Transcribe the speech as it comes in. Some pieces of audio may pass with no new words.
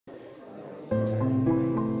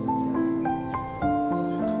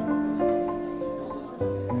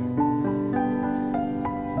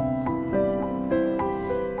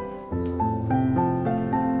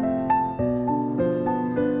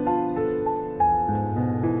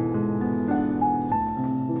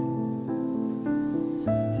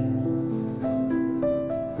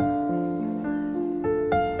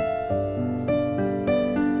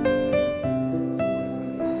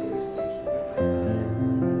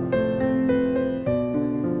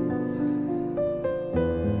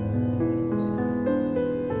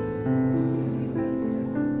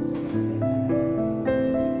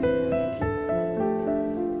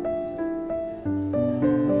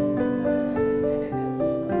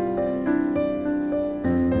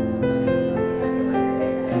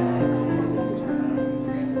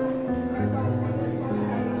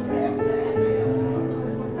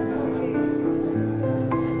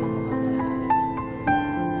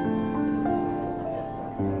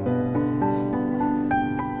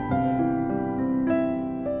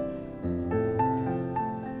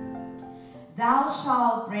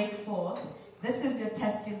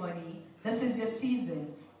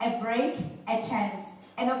break a chance.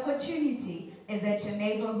 An opportunity is at your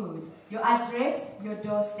neighborhood, your address, your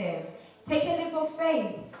doorstep. Take a leap of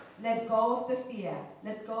faith. Let go of the fear.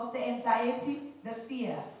 Let go of the anxiety, the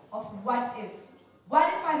fear of what if. What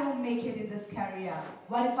if I don't make it in this career?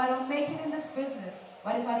 What if I don't make it in this business?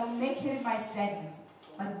 What if I don't make it in my studies?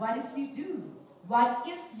 But what if you do? What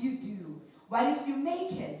if you do? What if you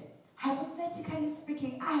make it? Hypothetically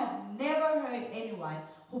speaking, I have never heard anyone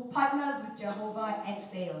who partners with Jehovah and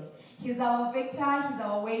fails. He's our victor, he's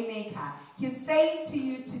our way maker. He's saying to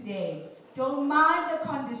you today, don't mind the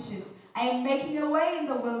conditions. I am making a way in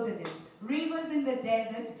the wilderness, rivers in the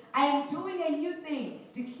desert. I am doing a new thing,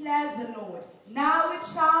 declares the Lord. Now it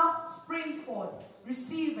shall spring forth.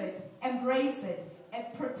 Receive it, embrace it,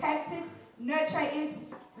 and protect it, nurture it,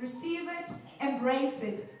 receive it, embrace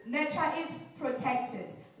it, nurture it, protect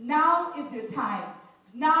it. Now is your time.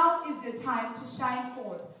 Now is your time to shine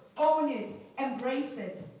forth. Own it, embrace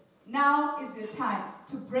it. Now is your time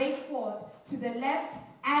to break forth to the left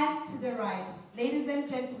and to the right. Ladies and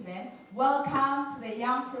gentlemen, welcome to the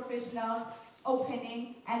Young Professionals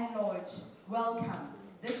Opening and Launch. Welcome.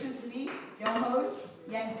 This is me, your host,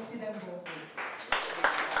 Yandisile Mbogo.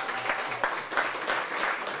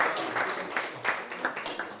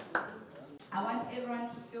 I want everyone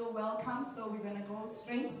to feel welcome, so we're going to go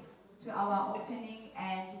straight to our opening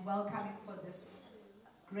and welcoming for this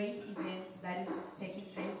great event that is taking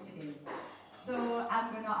place today. So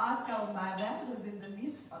I'm going to ask our mother, who's in the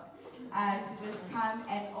midst, to just come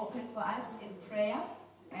and open for us in prayer.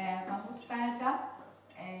 Mamustaja,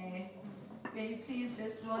 may you please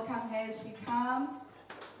just welcome her as she comes.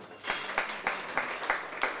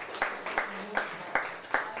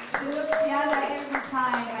 She looks younger every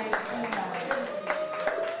time I see her.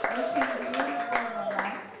 Looking beautiful, Mama.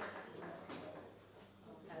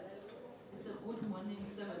 It's a good morning,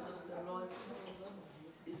 servants of the Lord.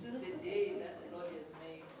 This is the day that the Lord has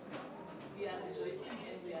made. We are rejoicing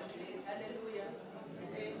and we are glad. Hallelujah.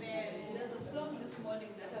 Amen. There's a song this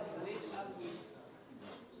morning that I've waked up with.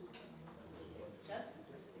 Just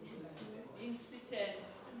being seated.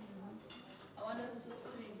 I want us to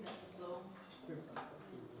sing that song.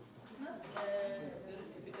 It's not a very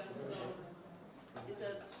difficult song. It's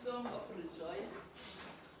a song of rejoice.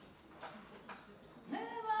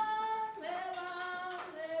 Never, never,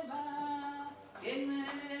 never.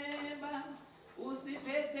 Ngeneba,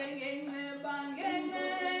 usiphethe ngeneba,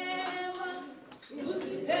 ngeneba,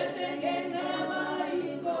 usiphethe ngeneba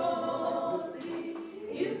inkosi,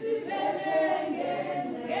 isiphethe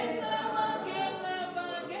ngeneba, ngeneba,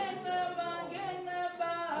 ngeneba,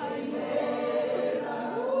 ngeneba,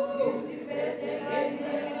 usiphethe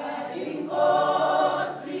ngeneba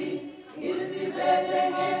inkosi, isiphethe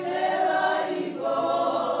ngeneba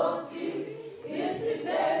inkosi,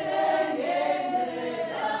 isiphethe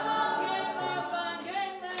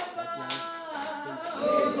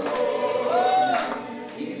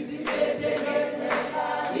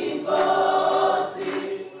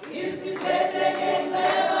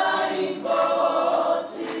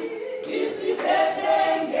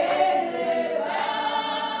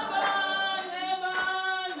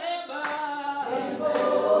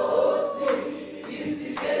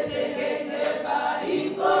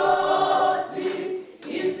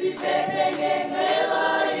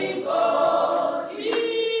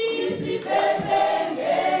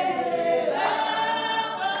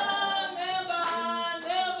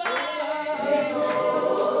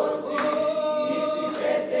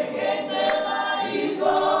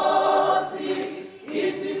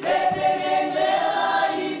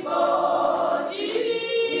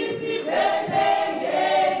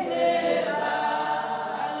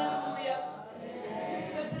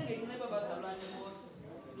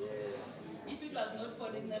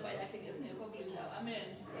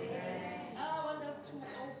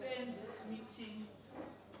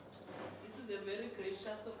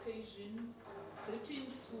occasion.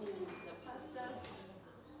 Greetings to the pastors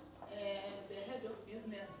and the head of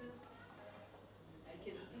businesses. I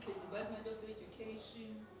can see the Department of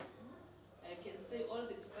Education. I can say all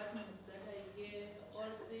the departments that are here, all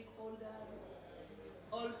stakeholders,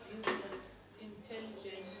 all business,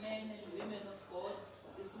 intelligent men and women of God.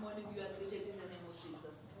 This morning you are greeted in the name of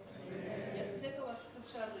Jesus. Amen. Let's take our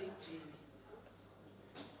scripture reading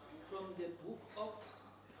from the book of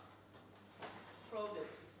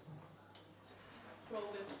Proverbs.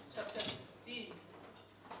 Proverbs chapter 16.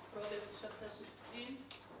 Proverbs chapter 16.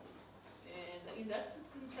 And in that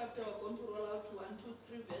 16th chapter, we're going to roll out 1, 2,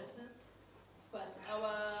 3 verses. But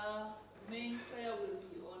our main prayer will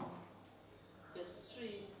be on verse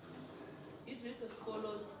 3. It reads as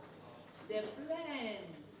follows: the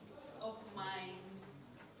plans of mind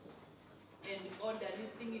orderly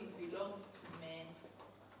thinking belongs to man,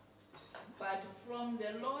 but from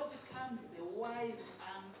the Lord comes the wise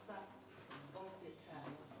answer of the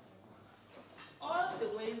tongue. All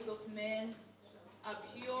the ways of man are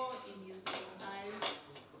pure in his own eyes,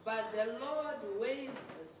 but the Lord weighs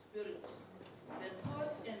the spirit, the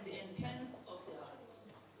thoughts and the intents of the heart.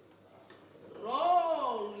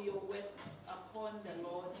 Roll your works upon the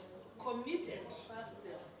Lord, commit and trust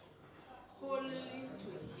them wholly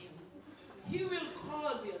to him. He will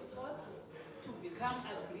cause your thoughts to become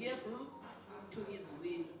agreeable to his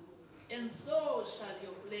will, and so shall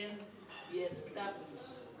your plans be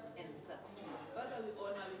established and succeed. Father, we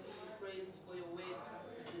honor you, give you praise for your word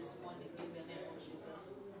this morning in the name of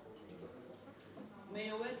Jesus. May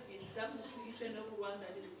your word be established to each and every one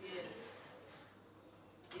that is here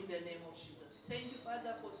in the name of Jesus. Thank you,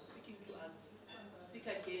 Father, for speaking to us. Speak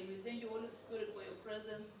again. We thank you, Holy Spirit, for your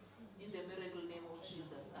presence in the miracle name of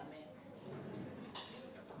Jesus. Amen.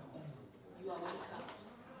 You are welcome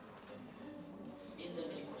in the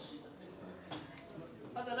name of Jesus.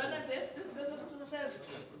 Pastor Rana, this verse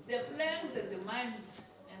says, the plans and the minds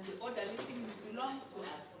and the orderly things belongs to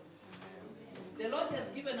us. The Lord has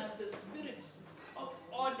given us the spirit of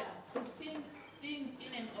order, to think things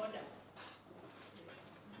in an order.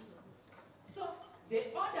 So,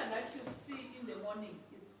 the order that you see in the morning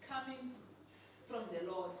is coming from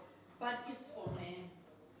the Lord, but it's for man.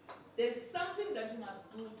 There's something that you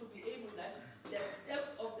must do to be able that the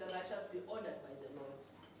steps of the righteous be ordered by the Lord.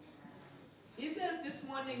 He says this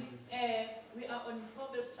morning, we are on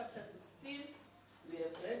Proverbs chapter 16. We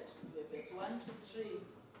have read verse 1 to 3.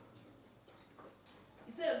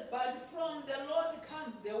 It says, but from the Lord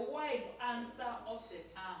comes the wide answer of the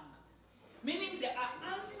tongue. Meaning there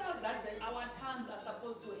are answers that our tongues are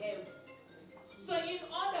supposed to have. So in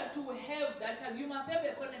order to have that tongue, you must have a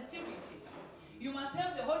connectivity. You must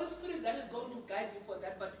have the Holy Spirit that is going to guide you for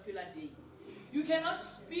that particular day. You cannot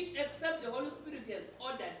speak except the Holy Spirit has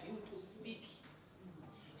ordered you to speak.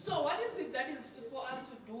 So what is it that is for us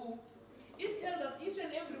to do? It tells us each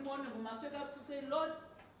and every morning we must wake up to say, Lord,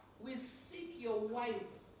 we seek your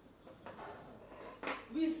wise.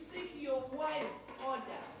 We seek your wise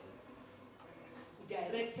ordered,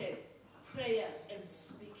 directed prayers and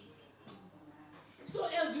speaking. So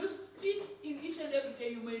as you speak in each and every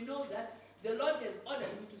day, you may know that the Lord has ordered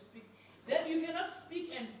you to speak. Then you cannot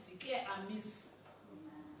speak and declare amiss.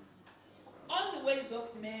 All the ways of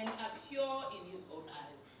man are pure in his own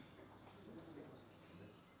eyes.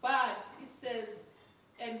 But it says,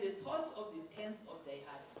 and the thoughts of the intents of thy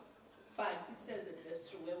heart. But it says in verse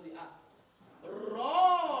 3 where we are,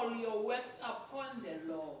 roll your works upon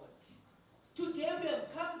the Lord. Today we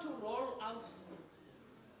have come to roll out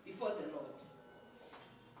before the Lord.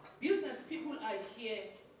 Business people are here.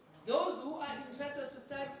 Those who are interested to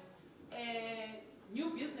start new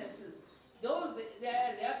businesses,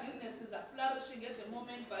 their businesses are flourishing at the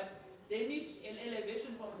moment, but they need an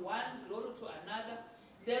elevation from one glory to another.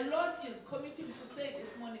 The Lord is committing to say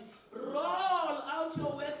this morning, roll out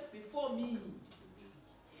your works before me.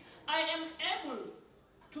 I am able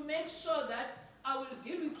to make sure that I will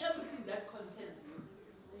deal with everything that concerns you.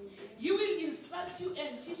 He will instruct you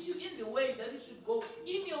and teach you in the way that you should go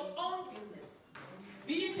in your own business.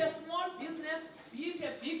 Be it a small business, be it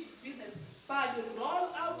a big business, but roll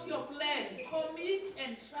out your plan, commit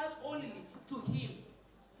and trust only to him.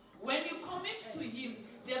 When you commit to him,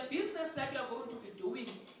 the business that you are going to be doing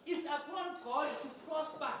is upon God to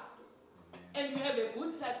prosper. And you have a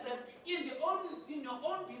good success in your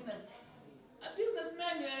own business. A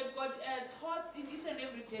businessman, you have got thoughts in each and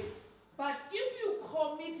every day. But if you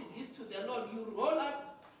commit this to the Lord, you roll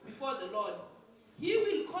up before the Lord, he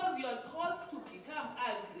will cause your thoughts to become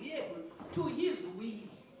agreeable to his will.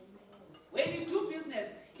 When you do business,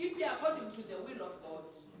 it be according to the will of God.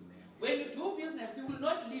 When you do business, you will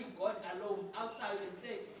not leave God alone outside and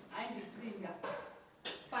say, I'm the trigger.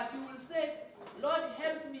 But you will say, Lord,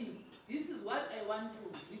 help me. This is what I want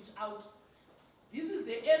to reach out. This is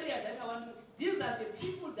the area that I want to. These are the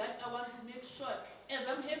people that I want to make sure, as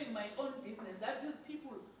I'm having my own business, that these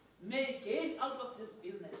people may gain out of this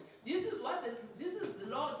business. This is what the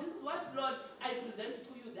Lord. This is what, Lord, I present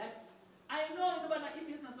to you. That I know in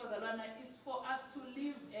business is for us to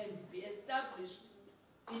live and be established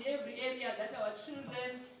in every area, that our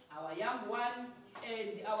children, our young one,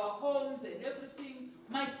 and our homes and everything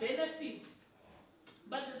might benefit.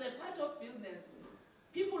 But the part of business,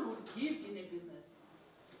 people would give in a business.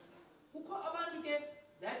 Who call about to get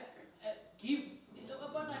that give?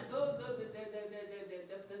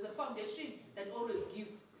 There's a foundation that always give.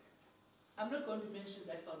 I'm not going to mention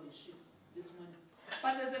that foundation this morning.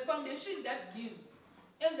 But there's a foundation that gives.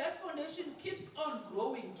 And that foundation keeps on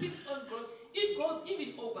growing, keeps on growing. It goes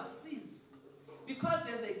even overseas because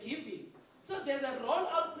there's a giving. So there's a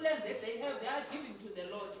rollout plan that they have. They are giving to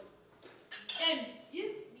the Lord. And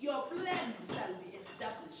if your plans shall be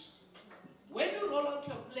established, when you roll out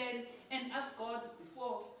your plan and ask God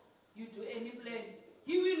before you do any plan,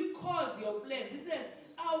 He will cause your plans. He says,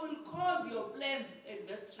 I will cause your plans, in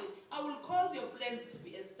verse 3, I will cause your plans to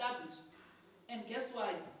be established. And guess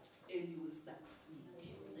what? And you will succeed.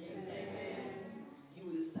 Amen.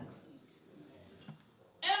 You will succeed.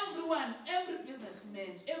 Everyone, every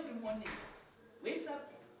businessman, every morning wakes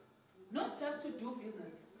up not just to do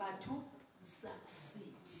business, but to succeed.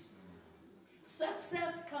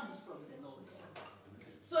 Success comes from the Lord.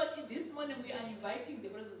 So this morning we are inviting the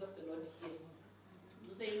presence of the Lord here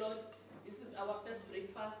to say, Lord, this is our first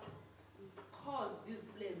breakfast. Cause these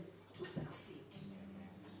plans to succeed.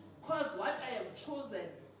 Cause what I have chosen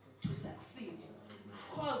to succeed.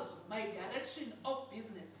 Cause my direction of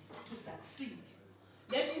business to succeed.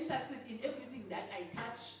 Let me succeed in everything that I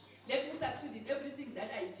touch. Let me succeed in everything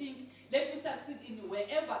that I think. Let me succeed in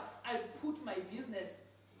wherever I put my business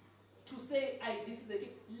to say, this is the thing.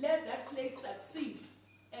 Let that place succeed.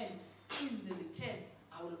 And in the return,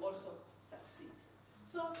 I will also succeed.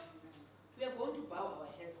 So, we are going to bow our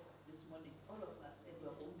heads this morning, all of us, and we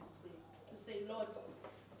are going to pray to say, Lord,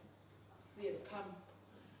 we have come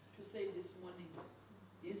to say this morning,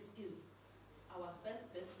 this is our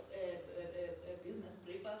first business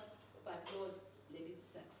breakfast, but Lord, let it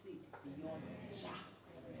succeed beyond measure.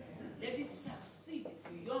 Let it succeed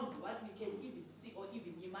beyond what we can even see or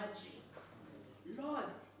even imagine. Lord,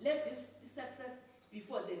 let this success be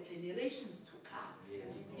for the generations to come.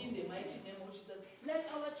 Yes. In the mighty name of Jesus. Let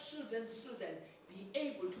our children's children be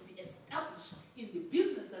able to be established in the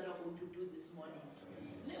business that I'm going to do this morning.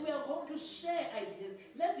 Yes. We are going to share ideas.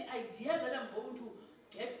 Let the idea that I'm going to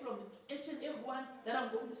get from each and everyone that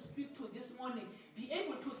I'm going to speak to this morning be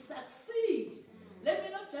able to succeed. Let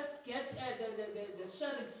me not just get the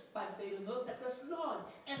sharing, but there is no success. Lord,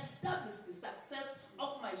 establish the success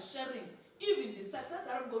of my sharing, even the success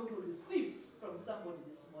that I'm going to receive from somebody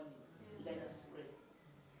this morning. Let us pray.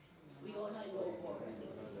 We honor you, O God,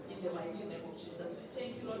 in the mighty name of Jesus. We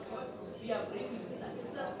thank you, Lord God. We are bringing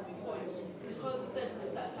success before you because you said we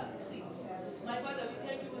shall succeed. My Father, we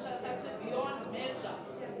thank you, we shall succeed beyond measure.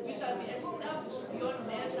 We shall be established beyond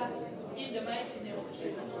measure in the mighty name of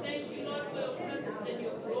Jesus. Thank you, Lord, for your presence and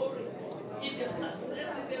your glory in the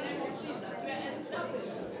success in the name of Jesus. We are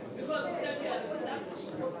established because we said we are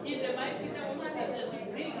established in the mighty name of Jesus as we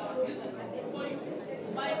bring our business before you.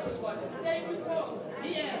 Mighty God, thank you for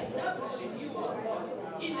being established in you, O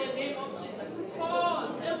God, in the name of Jesus.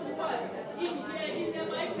 Cause everyone in here, in the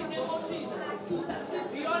mighty name of Jesus, to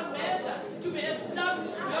succeed beyond measure, to be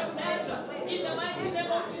established beyond measure, in the mighty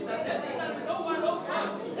name of Jesus, that there shall be no one, O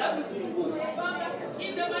God, that will be fooled. Father,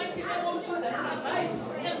 in the mighty name of Jesus, arise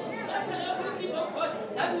and scatter everything, O God,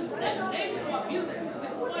 that will stagnate our businesses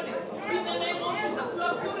this morning. In the name of Jesus, we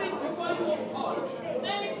are putting before you, O God.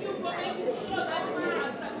 Thank you for making sure that we are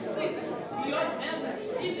succeeding beyond measure.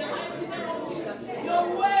 In the mighty name of Jesus, your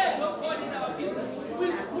word, oh God, in our business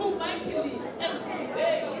will grow mightily and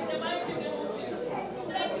prevail in the mighty name of Jesus.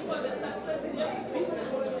 Thank you for the success in every business.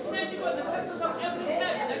 Thank you for the success of every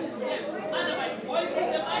head that is here under my voice in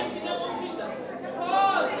the mighty name of Jesus.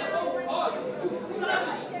 Cause the oh God to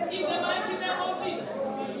flourish in the mighty name of Jesus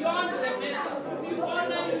beyond the measure. We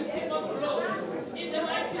honor you, King of glory, in the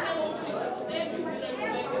mighty name of Jesus. Thank you for that.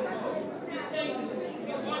 We thank you.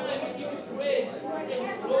 We honor you, give you praise and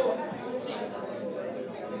glory to you, Jesus.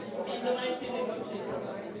 In the mighty name of Jesus.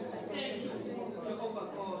 Thank you, Jehovah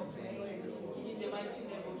God. In the mighty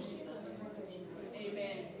name of Jesus.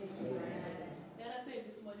 Amen. Let us say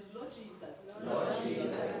this morning, Lord Jesus. Lord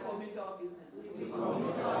Jesus. Commit our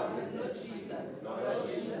business. Lord Jesus.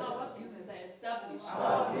 Our business are established.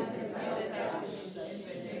 Our business are established.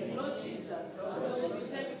 Lord Jesus. We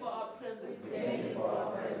thank you for our presence.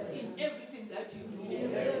 In everything that you do.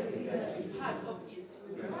 Part of it.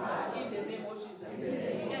 In the name of Jesus.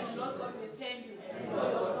 And Lord God, we thank you for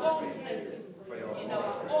your own presence in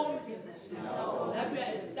our own businesses. That we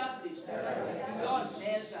are established beyond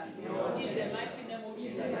measure. In the mighty name of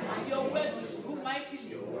Jesus. Your word will grow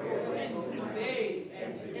mightily and prevail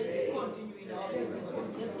as we continue in our business.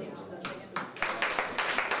 Let's give Jesus a hand.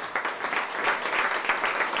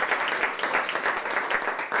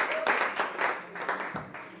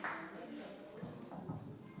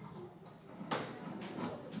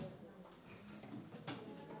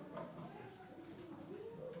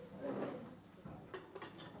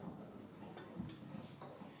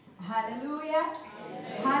 Hallelujah.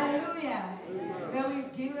 Hallelujah. May we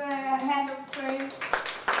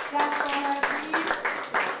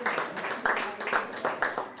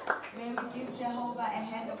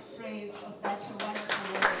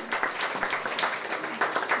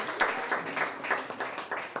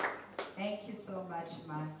much,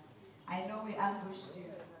 Ma. I know we ambushed you,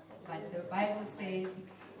 but the Bible says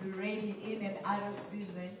we're ready in and out of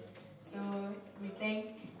season. So we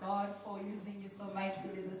thank God for using you so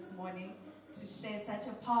mightily this morning to share such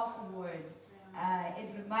a powerful word. It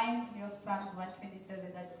reminds me of Psalms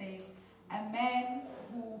 127 that says, a man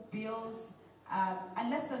who builds,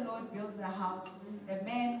 unless the Lord builds the house, the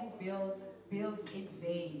man who builds in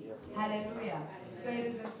vain. Yes. Hallelujah. So it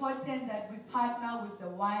is important that we partner with the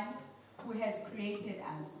one who has created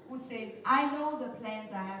us, who says, I know the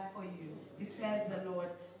plans I have for you, declares the Lord,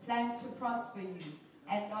 plans to prosper you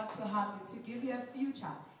and not to harm you, to give you a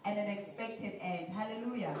future and an expected end.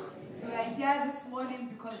 Hallelujah. So we are here this morning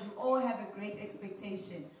because we all have a great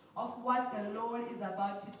expectation of what the Lord is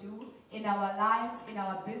about to do in our lives, in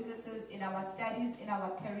our businesses, in our studies, in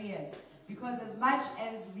our careers. Because as much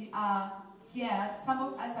as we are here, some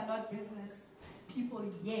of us are not business people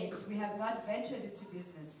yet. We have not ventured into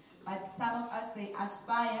business. But some of us, they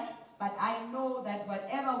aspire. But I know that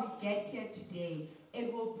whatever we get here today,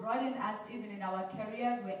 it will broaden us even in our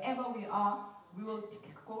careers, wherever we are. We will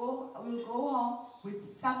go home with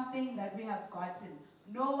something that we have gotten.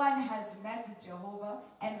 No one has met with Jehovah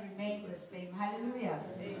and remained the same. Hallelujah.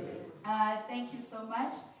 Thank you so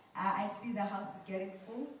much. I see the house is getting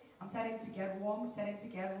full. I'm starting to get warm, starting to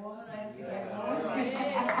get warm.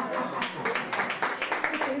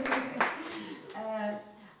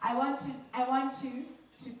 I want you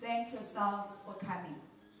to thank yourselves for coming.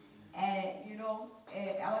 I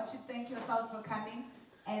want you to thank yourselves for coming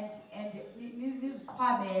and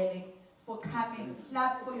for coming.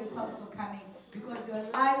 Clap for yourselves for coming, because your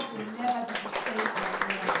lives will never be the same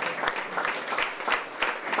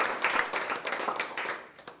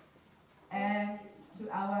as to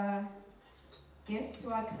our guests who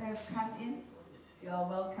have come in, you are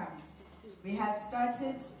welcomed. We have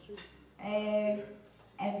started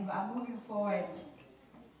and we are moving forward.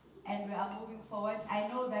 I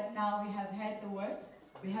know that now we have heard the word.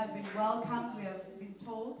 We have been welcomed. We have been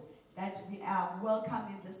told that we are welcome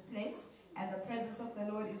in this place, and the presence of the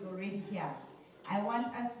Lord is already here. I want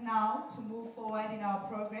us now to move forward in our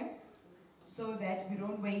program so that we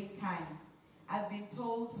don't waste time. I've been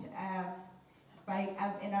told and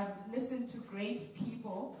I've listened to great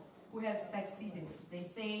people who have succeeded. They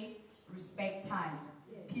say respect time.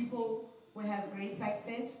 People who have great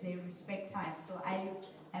success, they respect time. So I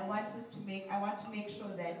want to make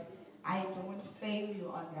sure that I don't fail you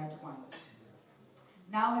on that one.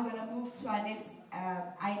 Now we're going to move to our next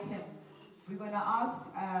item. We're going to ask,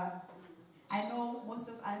 I know most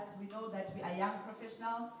of us, we know that we are young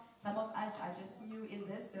professionals. Some of us are just new in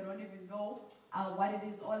this. They don't even know what it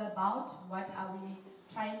is all about. What are we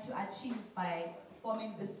trying to achieve by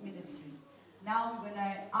forming this ministry? Now we're going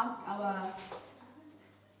to ask our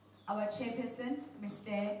chairperson,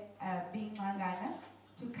 Mr. Bing Mangana,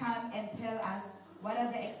 to come and tell us what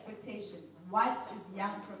are the expectations, what is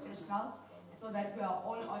young professionals, so that we are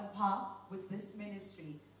all on par with this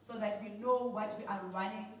ministry, so that we know what we are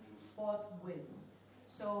running forth with.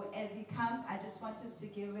 So as he comes, I just want us to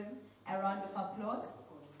give him a round of applause.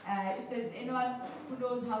 If there's anyone who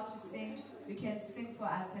knows how to sing, you can sing for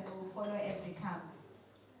us and we'll follow as he comes.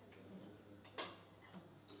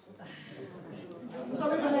 So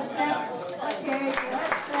we're going to clap. Okay,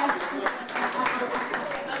 let's clap.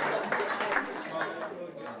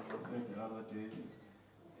 I said the other day,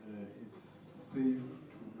 it's safe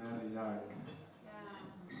to marry young.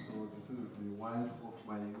 So this is the wife of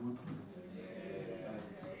my youth,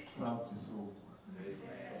 and proudly so. We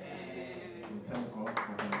thank God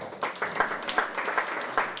for her.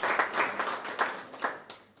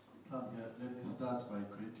 Let me start by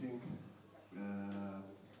greeting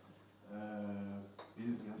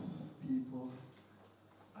business people,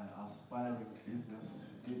 aspiring business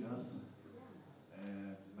leaders,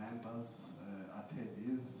 members,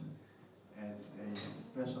 attendees, and a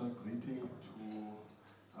special greeting to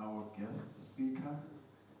our guest speaker.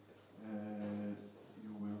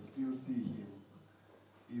 You will still see him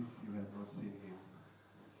if you have not seen him.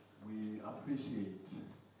 We appreciate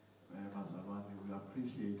Mazalwane, we are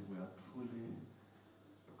truly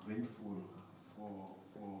grateful for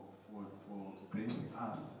gracing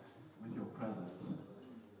us with your presence.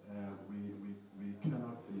 We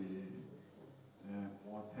cannot be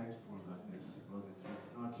more thankful than this, because it's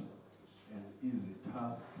not an easy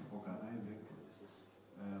task organizing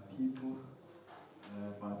people,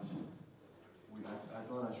 but I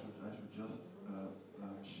thought I should just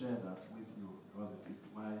share that with you, because it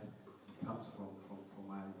comes from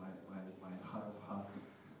my heart of hearts.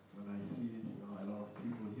 When I see a lot of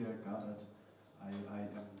people here gathered, I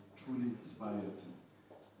am truly inspired.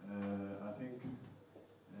 I think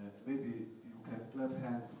maybe you can clap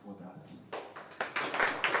clap hands for that.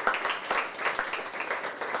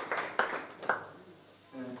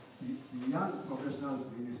 The Young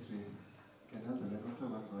Professionals Ministry, the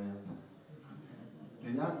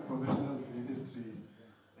Young Professionals Ministry,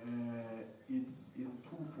 it's in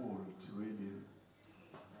twofold, really.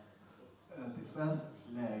 The first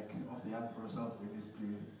leg of the Young Professionals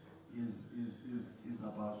Ministry is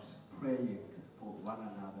about praying for one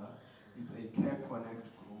another. It's a Care Connect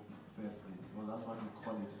group, firstly, because that's what we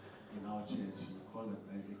call it in our church. We call it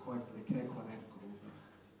a Care Connect group.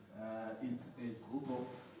 It's a group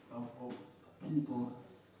of people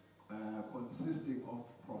consisting of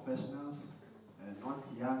professionals, not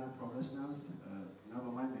young professionals,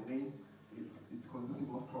 never mind the name. It's consisting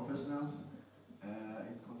of professionals.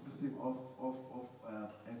 It's consisting of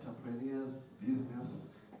entrepreneurs, business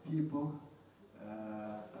people,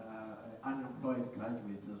 unemployed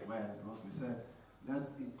graduates as well, because we said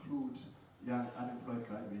let's include young unemployed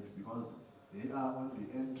graduates because they are on the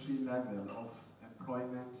entry level of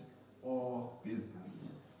employment or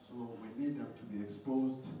business. So we need them to be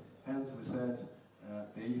exposed. Hence we said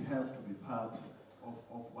they have to be part of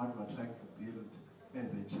what we're trying to build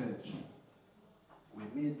as a church. We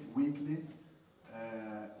meet weekly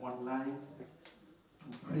online to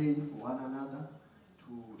pray for one another,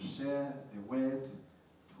 to share the word,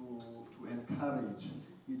 to encourage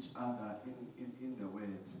each other in the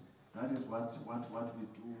word. That is what we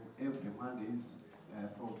do every Mondays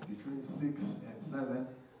from between 6 and 7.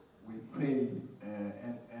 We pray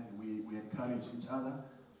and we encourage each other.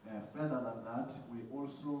 Further than that, we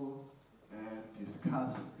also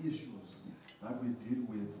discuss issues that we deal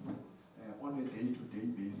with on a day-to-day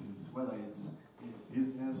basis, whether it's in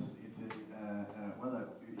business, it's in, whether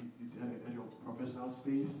it's in your professional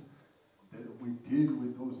space. That we deal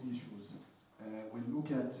with those issues. We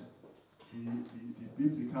look at the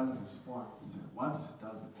biblical response. What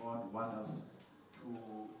does God want us to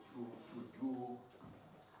do,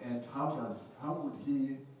 and how would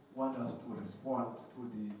He want us to respond to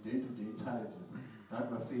the day-to-day challenges that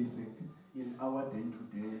we're facing in our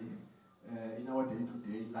day-to-day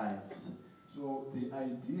lives? So the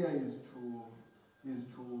idea is to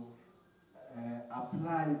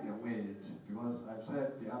apply the word, because I've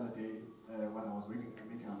said the other day when I was making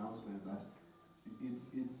announcements that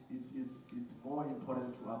it's more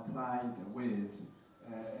important to apply the word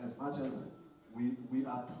as much as we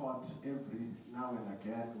are taught every now and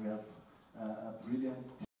again. We have a brilliant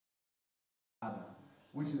other,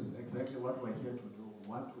 which is exactly what we're here to do. We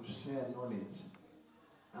want to share knowledge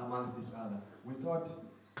amongst each other. We thought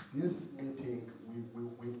this meeting,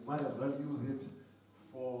 we might as well use it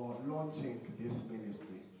for launching this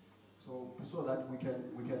ministry, so that we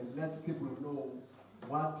can let people know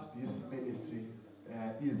what this ministry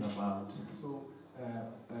is about. So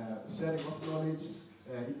sharing of knowledge,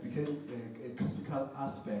 it became a critical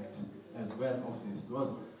aspect as well of this,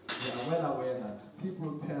 because we are well aware that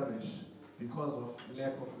people perish because of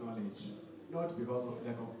lack of knowledge, not because of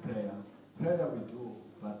lack of prayer. Prayer we do,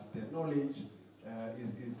 but the knowledge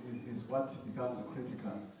is what becomes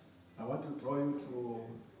critical. I want to draw you to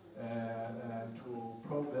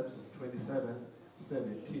Proverbs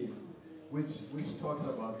 27:17, which talks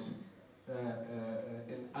about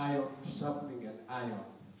an iron sharpening an iron.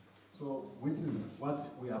 So, which is what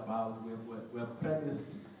we are about. We're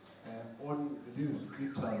premised on these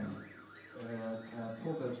scriptures,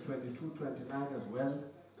 Proverbs 22:29 as well,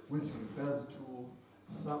 which refers to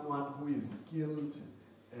someone who is skilled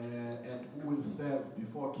and who will serve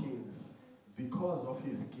before kings because of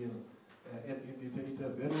his skill. And it's a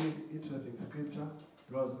very interesting scripture,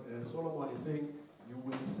 because Solomon is saying you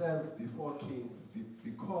will serve before kings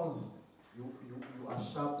because you are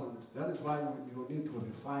sharpened. That is why you need to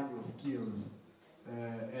refine your skills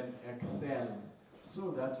and excel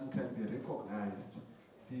so that you can be recognized.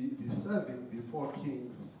 The serving before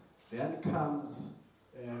kings then comes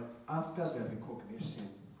after the recognition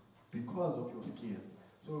because of your skill.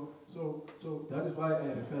 So that is why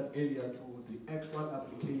I referred earlier to the actual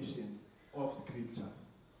application of scripture.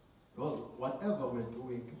 Well, whatever we're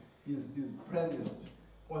doing is premised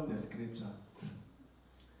on the scripture.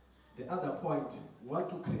 The other point, we want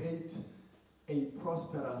to create a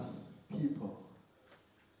prosperous people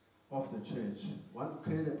of the church. We want to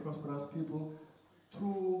create a prosperous people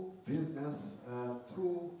through business,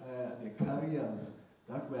 through the careers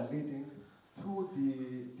that we are leading, through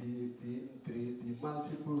the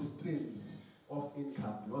multiple streams of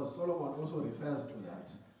income. Because Solomon also refers to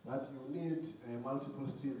that you need multiple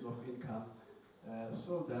streams of income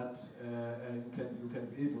so that you can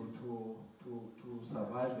be able to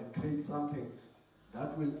survive and create something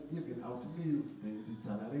that will even outlive the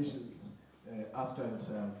generations after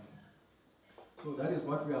yourself. So that is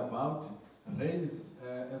what we are about. Raise,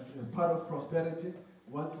 as part of prosperity,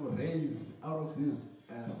 we want to raise out of these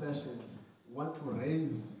sessions, we want to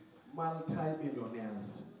raise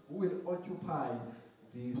multi-millionaires who will occupy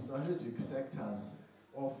the strategic sectors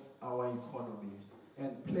of our economy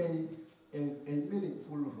and play a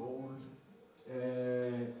meaningful role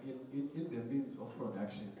in the means of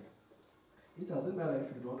production. It doesn't matter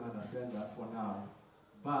if you don't understand that for now,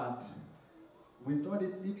 but we thought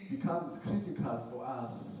it becomes critical for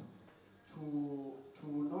us to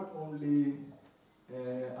not only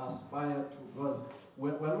aspire to, because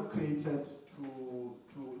we're not created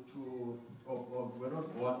or we're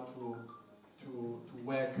not born to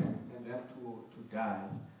work and then to die.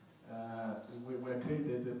 We're created,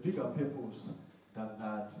 there's a bigger purpose than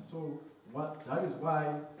that. So that is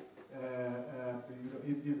why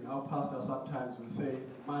even our pastor sometimes will say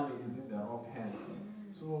money is in the wrong hands.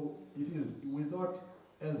 So it is, we thought,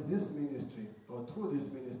 as this ministry, or through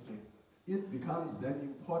this ministry, it becomes then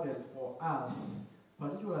important for us,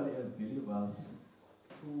 particularly as believers,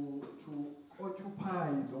 to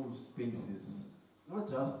occupy those spaces, not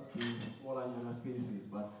just these smaller spaces,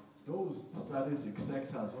 but those strategic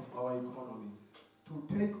sectors of our economy, to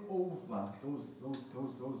take over those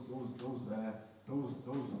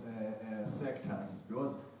sectors,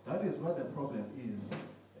 because that is where the problem is.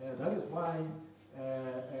 That is why,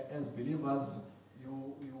 as believers,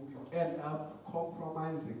 you end up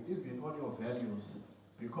compromising even on your values,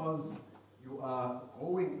 because you are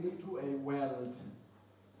going into a world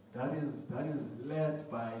that is led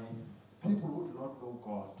by people who do not know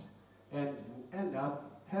God, and you end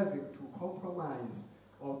up having to compromise,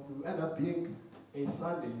 or you end up being a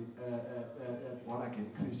Sunday born-again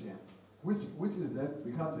Christian, which is then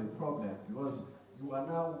becomes a problem, because you are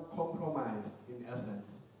now compromised in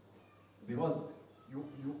essence, because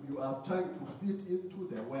you are trying to fit into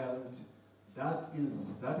the world that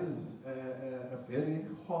is a very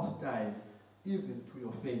hostile even to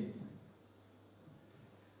your faith.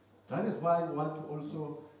 That is why we want to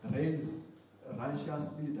also raise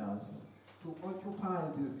righteous leaders to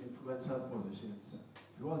occupy these influential positions,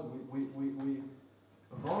 because we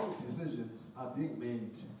wrong decisions are being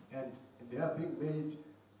made, and they are being made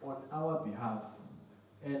on our behalf,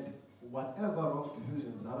 and whatever wrong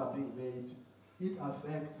decisions that are being made, it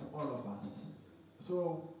affects all of us.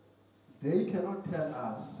 So they cannot tell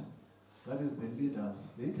us, that is the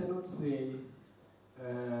leaders, they cannot say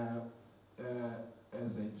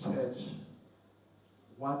as a church,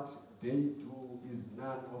 what they do is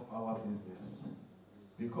none of our business,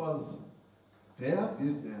 because their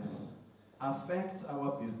business affects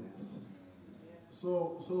our business.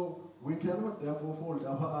 So we cannot therefore fold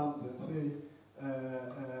our arms and say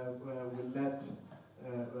we'll let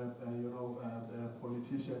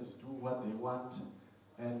politicians do what they want,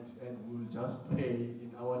 and we'll just pray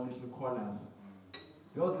in our little corners,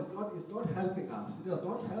 because it's not helping us. It does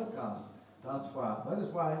not help us thus far. That is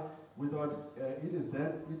why we thought it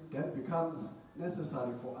then becomes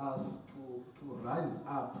necessary for us to rise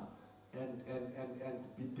up and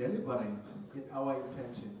be deliberate in our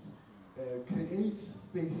intentions, create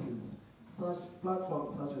spaces, such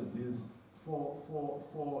platforms such as this,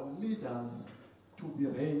 for leaders to be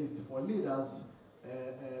raised, for leaders,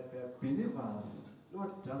 believers,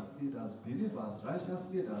 not just leaders, believers, righteous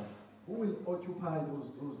leaders, who will occupy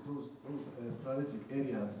those strategic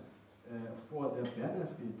areas for the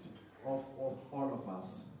benefit of all of us,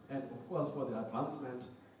 and of course for the advancement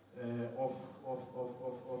of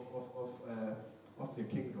the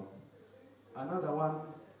kingdom. Another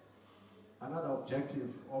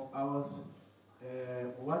objective of ours,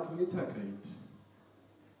 we want to integrate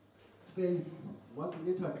faith. We want to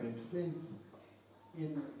integrate faith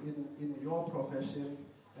in your profession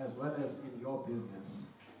as well as in your business.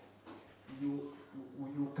 You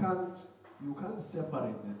can't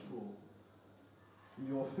separate the two.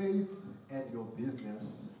 Your faith and your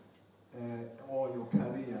business or your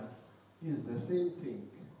career is the same thing.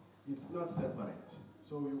 It's not separate.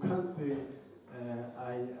 So you can't say,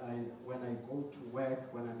 when I go to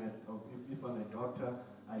work, if I'm a doctor,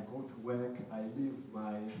 I go to work, I leave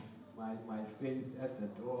my faith at the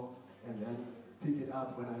door, and then pick it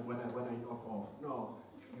up when I knock off. No,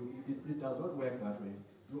 it does not work that way.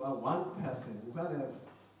 You are one person. You can't have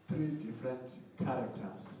three different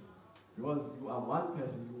characters, because you are one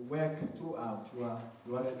person. You work throughout.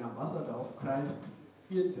 You are an ambassador of Christ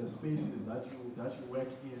in the spaces that you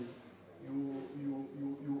work in. You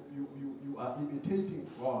are imitating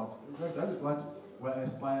God. In fact, that is what we're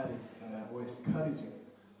aspiring or encouraging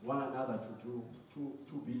one another to do,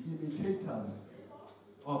 to be imitators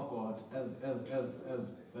of God, as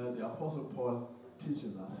the Apostle Paul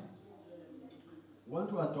teaches us. We want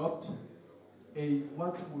to adopt a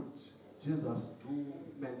what would Jesus do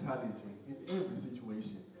mentality in every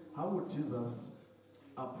situation. How would Jesus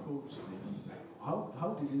approach this?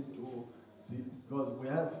 How did he do the, because we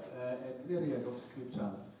have a myriad of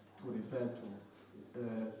scriptures to refer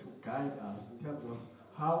to guide us in terms of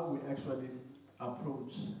how we actually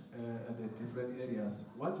approach the different areas.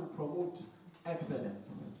 We want to promote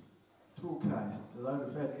excellence through Christ, that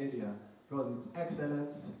referred earlier, because it's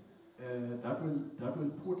excellence that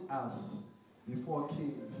will put us before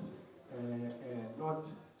kings, not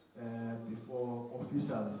before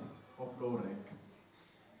officials of low rank.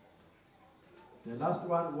 The last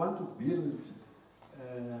one, want to build,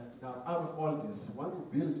 now out of all this, want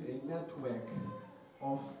to build a network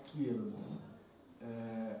of skills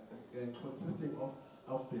consisting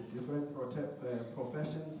of the different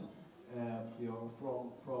professions,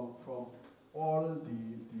 from all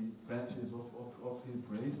the branches of His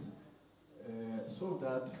grace, so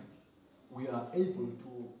that we are able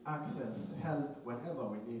to access help whenever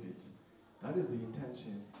we need it. That is the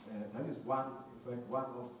intention. That is one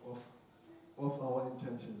of our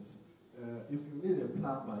intentions. If you need a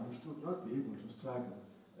plumber, you should not be able to struggle.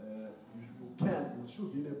 You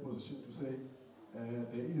should be in a position to say,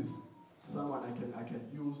 there is someone I can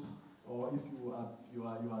use, or if you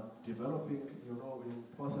are developing, in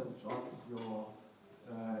Port St. John's your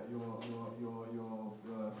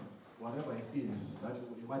whatever it is that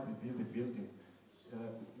you might be busy building,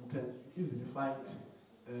 you can easily find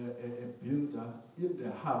a builder in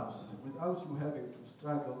the house without you having to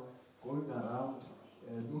struggle going around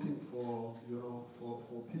looking for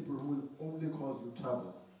people who will only cause you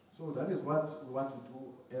trouble. So that is what we want to do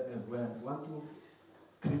as well. We want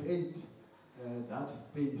to create that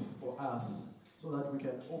space for us so that we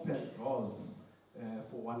can open doors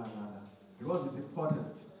for one another. Because it's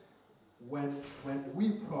important. When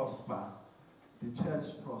we prosper, the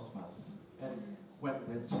church prospers. And when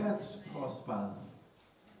the church prospers,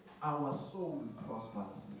 our soul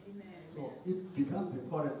prospers. So it becomes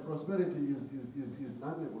important. Prosperity is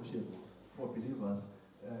non-negotiable for believers.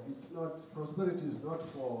 Prosperity is not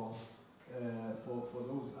for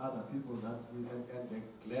those other people that and the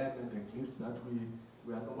glam and the glitz that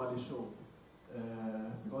we are normally shown.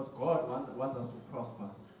 Because God wants us to prosper.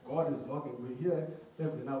 God is longing. We hear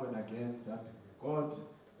every now and again that God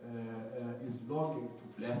is longing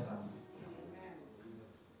to bless us.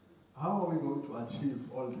 How are we going to achieve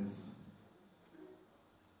all this?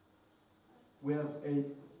 We have a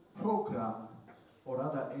program, or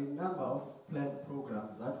rather a number of planned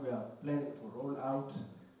programs that we are planning to roll out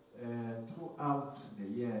throughout the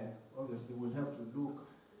year. Obviously, we'll have to look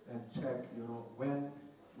and check, when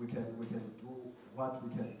we can do what we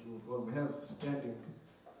can do. Well, we have standing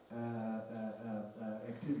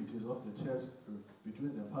activities of the church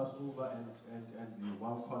between the Passover and the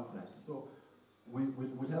One Conference. So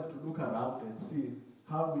we'll have to look around and see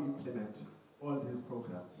how we implement all these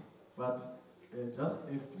programs. But just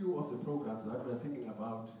a few of the programs that we're thinking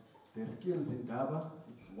about, the Skills in Daba,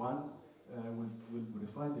 it's one. We'll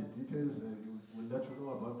refine the details. We'll let you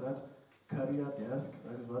know about that. Career Desk,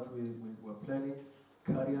 that is what we're planning.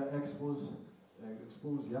 Career Expos,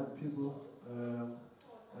 expose young people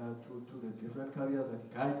to the different careers and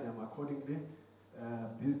guide them accordingly.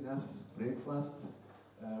 Business Breakfast,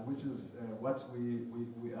 which is what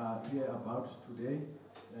we are here about today,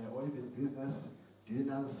 or even business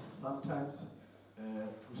dinners sometimes,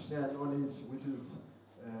 to share knowledge, which is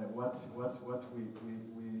what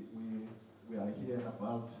we are here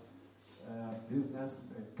about.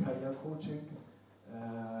 Business and career coaching.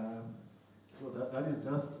 So that is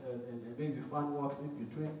just, and maybe fun walks in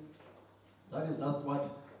between. That is just what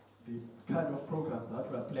the kind of programs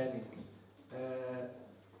that we are planning.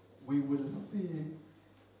 We will see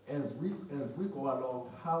as we go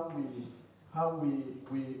along how we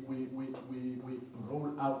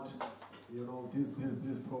roll out,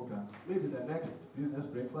 these programs. Maybe the next business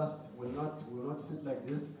breakfast will not sit like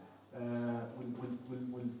this.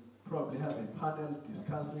 We'll probably have a panel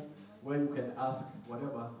discussing where you can ask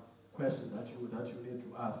whatever question that you need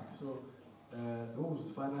to ask. So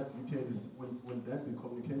those final details will then be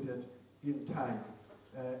communicated in time.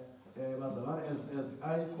 As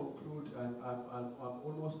I conclude, I'm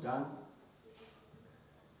almost done.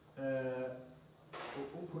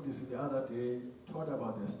 Umfundisi the other day taught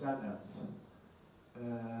about the standards.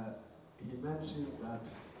 He mentioned that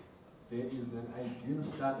there is an ideal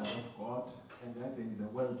standard of God, and then there is a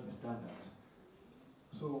worldly standard.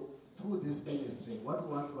 So through this ministry, what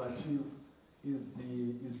we want to achieve is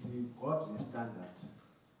the godly standard,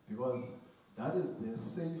 because That is the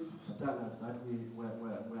safe standard that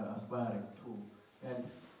we're aspiring to. And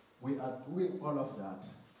we are doing all of that,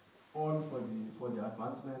 all for the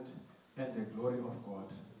advancement and the glory of God.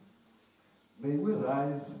 May we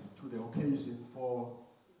rise to the occasion, for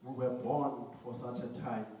we were born for such a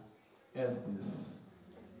time as this.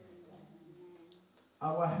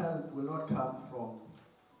 Our help will not come from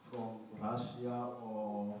Russia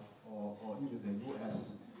or even the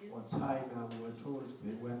US or China. We were told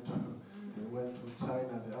they went to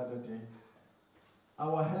China the other day.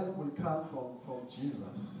 Our help will come from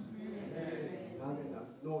Jesus.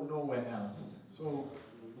 Nowhere else. So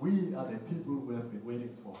we are the people we have been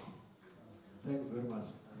waiting for. Thank you very much.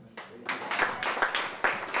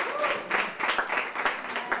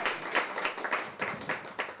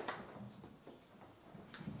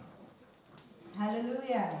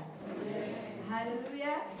 Hallelujah. Amen.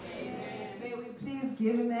 Hallelujah. Amen. May we please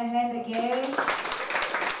give him a hand again.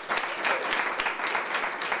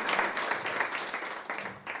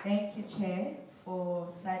 Thank you, Chair, for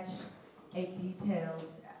such a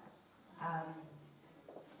detailed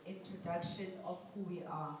introduction of who we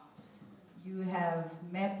are. You have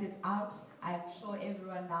mapped it out. I'm sure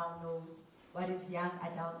everyone now knows what is Young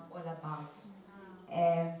Adults all about,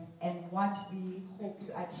 and what we hope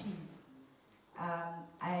to achieve.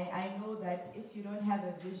 I know that if you don't have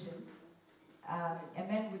a vision, a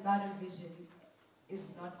man without a vision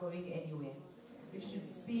is not going anywhere. You should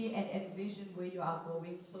see and envision where you are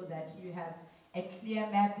going so that you have a clear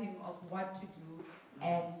mapping of what to do,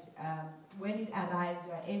 and when it arrives,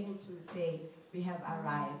 you are able to say, we have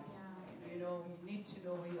arrived. You know, you need to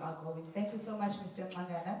know where you are going. Thank you so much, Mr.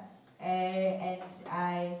 Mangana. And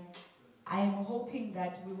I am hoping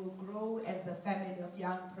that we will grow as the family of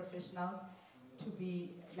young professionals to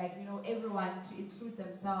be, like, you know, everyone to include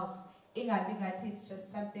themselves. It's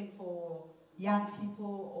just something for young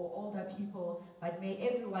people or older people, but may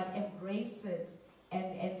everyone embrace it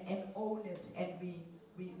and own it, and we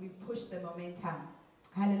push the momentum.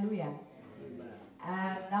 Hallelujah.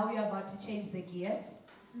 Now we are about to change the gears.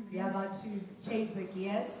 We are about to change the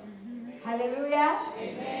gears. Hallelujah.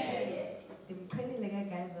 Amen.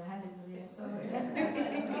 Guys, hallelujah.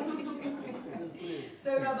 So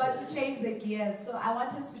we're about to change the gears. So I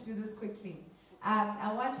want us to do this quickly.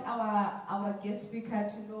 I want our guest speaker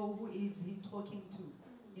to know who is he talking to.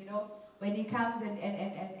 You know, when he comes, and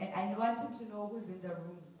I want him to know who's in the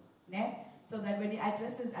room. Ne? So that when he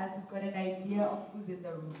addresses us, he's got an idea of who's in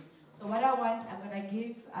the room. So what I want, I'm going to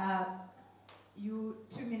give you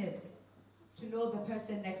 2 minutes to know the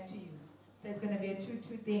person next to you. So it's going to be a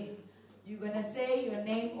 2-2 thing. You're going to say your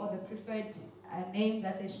name or the preferred name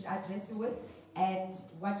that they should address you with, and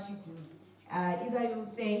what you do. Either you'll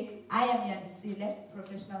say, I am Yandisile,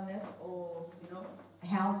 professionalness, or, you know,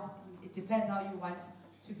 health. It depends how you want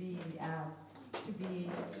to be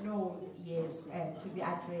known, yes, and to be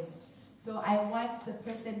addressed. So I want the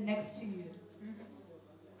person next to you.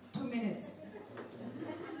 2 minutes.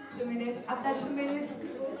 2 minutes. After 2 minutes.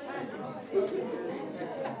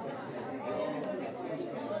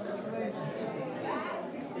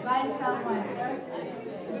 Find someone.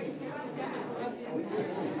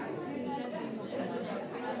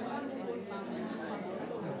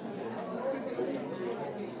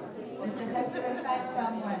 Mr. Jackson, find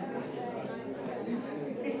someone.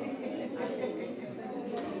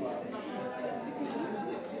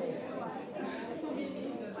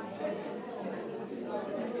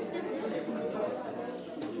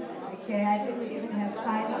 Okay, I think we even have 5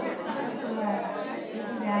 people who are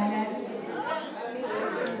using their hands.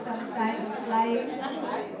 Some sign of flying.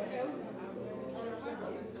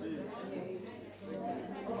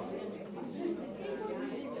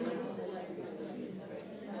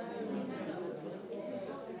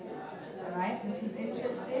 Alright, this is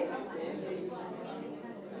interesting.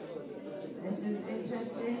 This is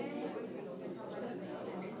interesting.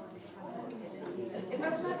 It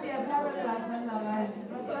must not be a paragraph, Mazawan.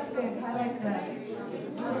 It must not be a paragraph.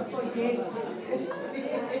 Don't forget.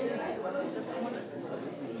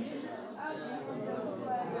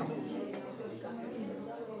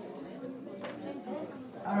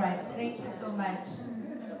 Alright, thank you so much.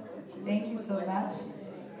 Thank you so much.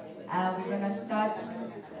 We're going to start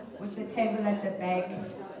with the table at the back.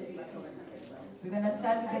 We're going to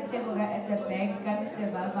start with the table at the back.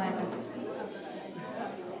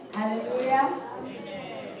 Hallelujah.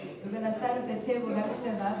 We're going to start with the table at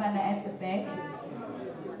the back.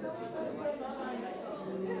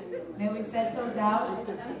 May we settle down.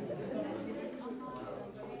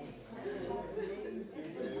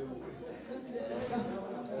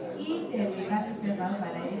 Eden, that is the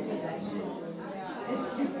introduction.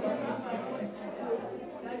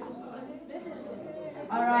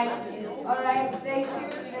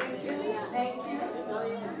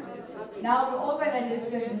 Now we're all going to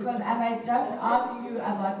listen because I might just ask you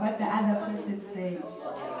about what the other person said.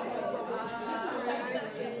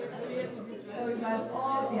 So we must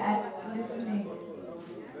all be listening.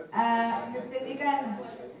 Mr. Nigan,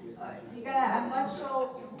 I'm not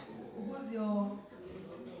sure who's your...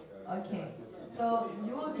 Okay. So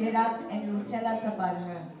you will get up and you will tell us about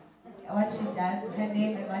her, what she does, her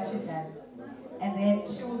name and what she does. And then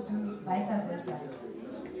she will do vice versa.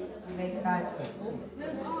 You may start.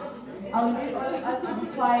 I will need all of us to be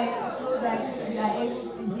quiet so that we are able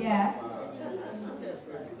to hear.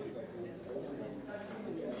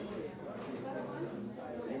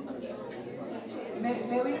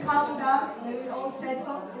 May we calm down? May we all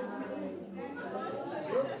settle?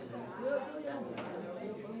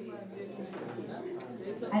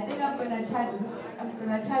 I think I'm gonna charge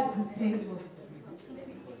this table.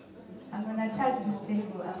 I'm gonna charge this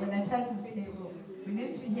table. We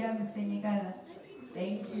need to hear Mr. Nyigana.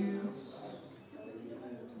 Thank you.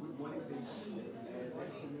 Good morning, Saints.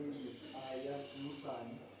 Next to me is Ayat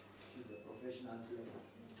Musani. She's a professional player.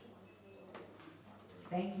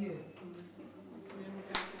 Thank you.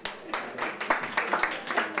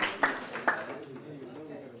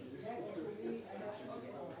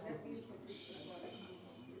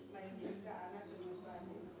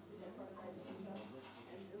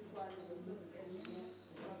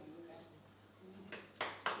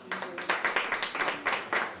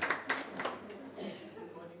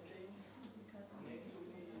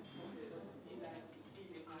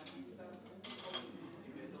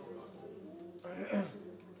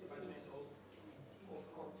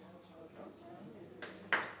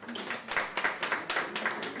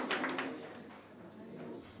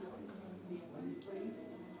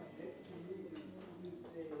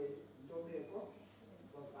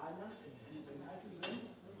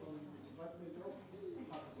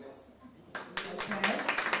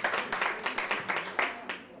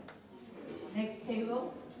 Next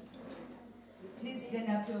table. Please stand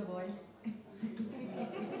up your voice.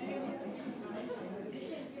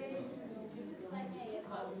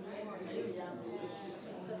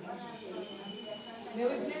 May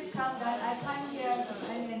we please calm down? I can't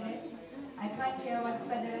hear what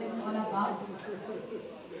Sadara is all about.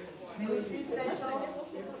 May we please settle?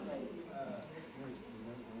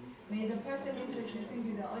 May the person introducing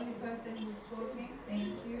be the only person who's talking.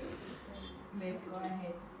 Thank you. You may go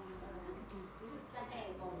ahead.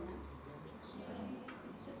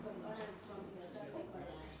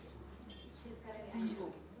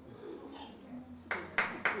 CEO.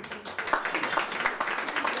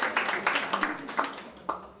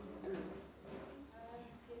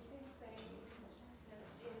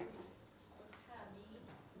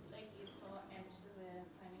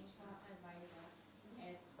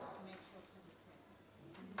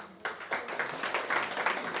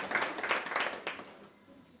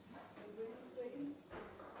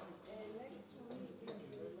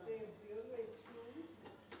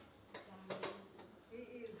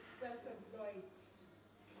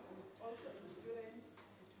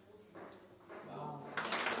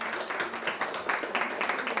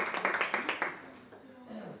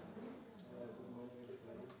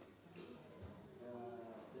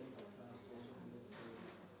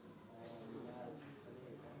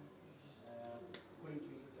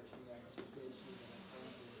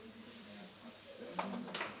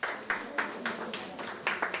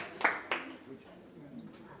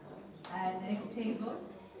 Next table.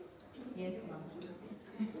 Yes, ma'am.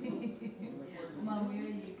 Ma'am,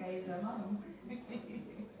 you guys are ma'am.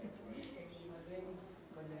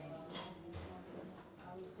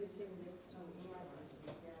 I'm sitting next to Umazi.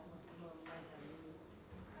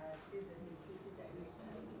 She's the deputy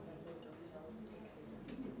director of the Department of Health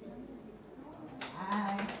Technology.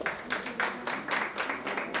 Hi.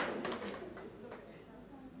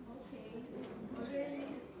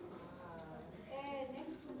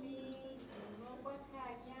 Next to me, Robert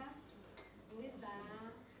Kanya, Lisa,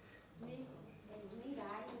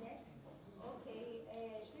 Mingane. Okay,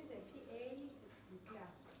 she's a PA to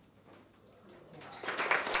declare.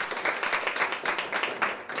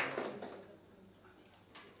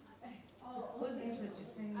 Who's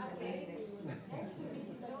introducing the lady next to me? Next to me,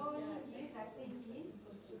 John Lisa City.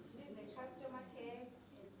 She's a customer care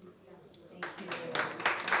declare. Thank you.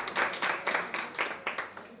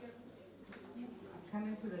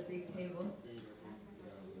 Coming to the big table.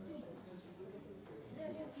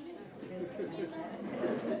 Yes,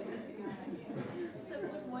 So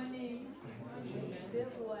good morning,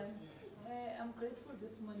 everyone. I'm grateful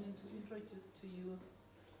this morning to introduce to you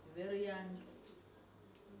a very young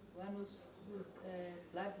one whose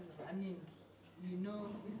blood is running. You know,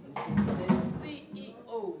 the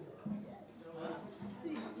CEO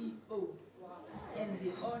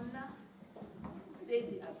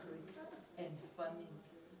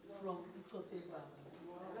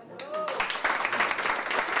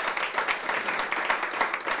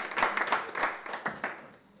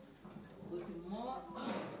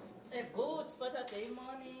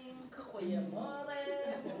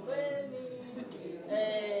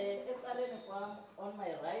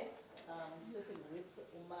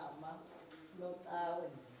Notawe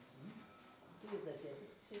Ndidi. She is a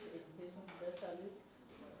Deputy Chief Education Specialist,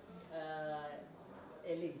 a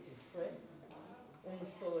lady friend,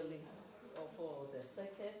 Umhloli for the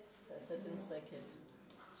circuit, a certain circuit.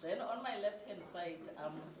 Then on my left-hand side,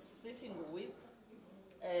 I'm sitting with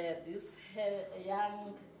this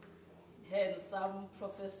young, handsome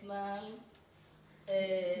professional,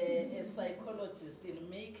 a psychologist in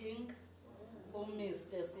making,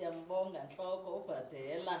 Mr. Siyambonga Nhloko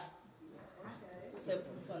Badela.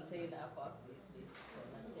 Fontaine about this.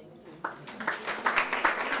 Thank you.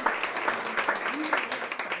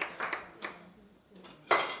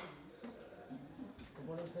 Good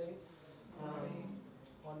morning, Saints.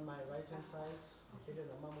 On my right hand side, Mr.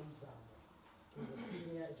 Namamum Zam, who's a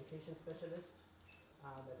senior education specialist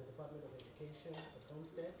at the Department of Education at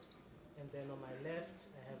Homestead. And then on my left,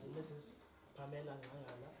 I have Mrs. Pamela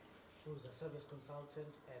Ngangala, who's a service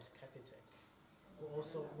consultant at Capitec, who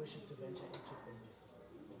also wishes to venture into business as well.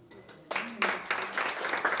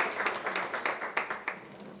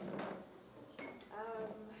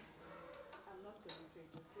 I'm not going to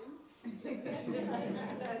introduce him. The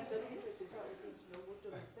introducer is Mrs. Nobuto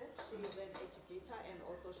Mese. She is an educator and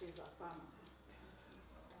also she's a farmer.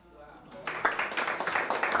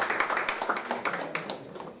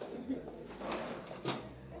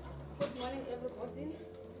 Good morning, everybody.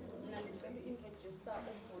 Nandicela introducer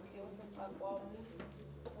ubhuti osephakwami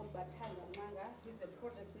uBathanda Manga. He's a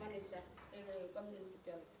project manager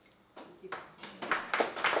kwa-municipality. Thank you.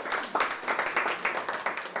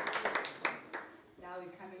 Now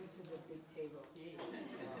we're coming to the big table. Yes.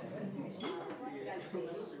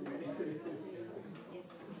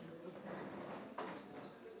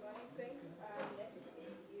 Good morning, Saints. Next to me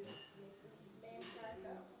is Mrs. Ma'am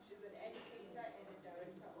Parker. She's an educator and a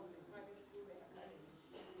director of the private school and academy.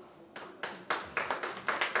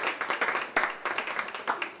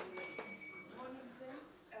 Morning,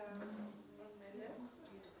 Saints. On my left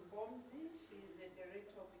is Bomzi. She is the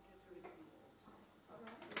director of catering business.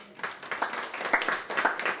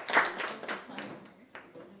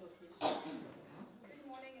 Good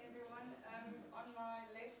morning, everyone. On my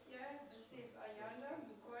left here, this is Ayanda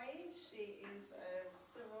Mukwai. She is a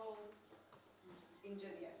civil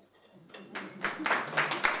engineer.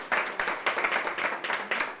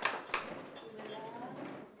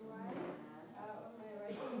 On my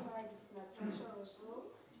right side is Natasha Rochelle,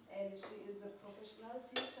 and she is a professional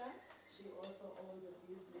teacher. She also owns a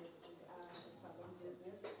business, a salon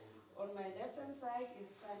business. On my left-hand side is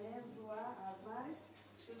Sanezua Avans.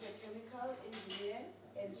 She's a chemical engineer,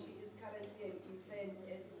 and she is currently an intern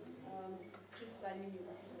at Crystal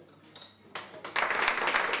University.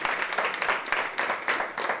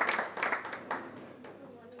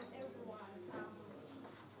 Good morning, everyone.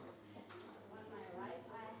 On my right,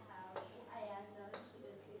 I have Ayanda. She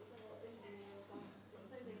is a civil engineer from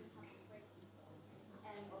President Prospects.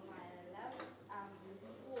 And on my left,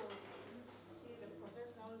 Ms. Wu. She is a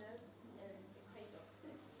professional nurse and a creator.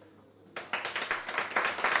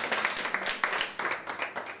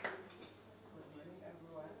 Good morning,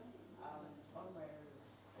 everyone. On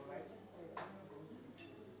my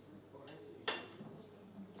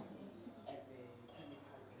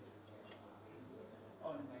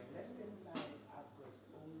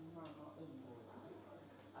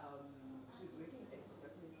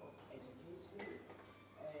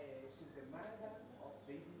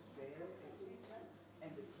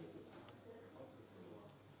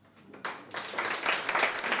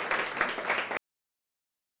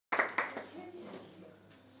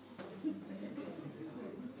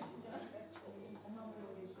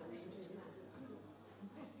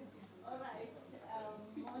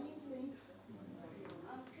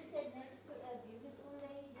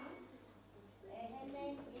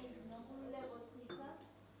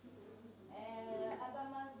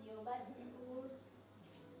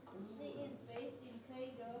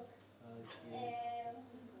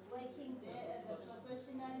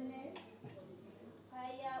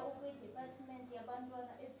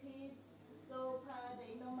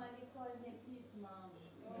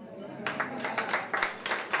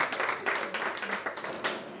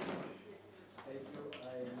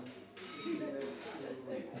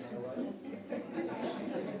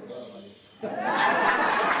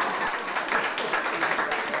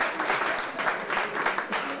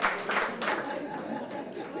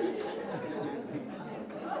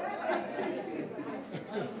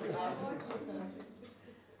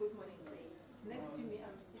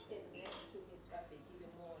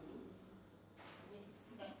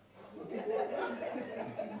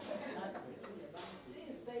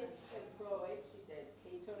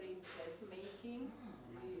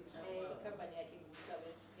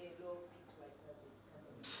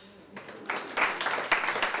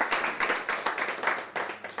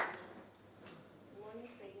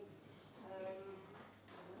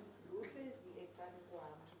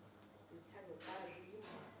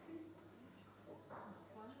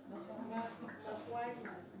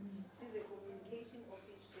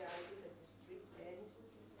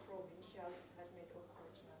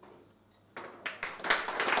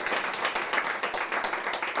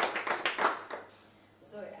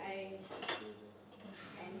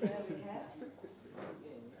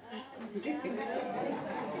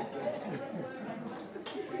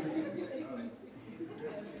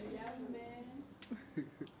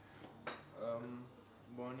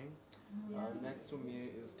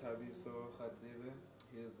Khatsibe.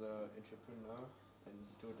 He's an entrepreneur and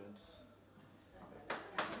student.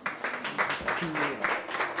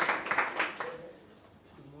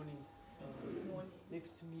 Good morning.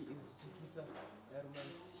 Next to me is Sukisa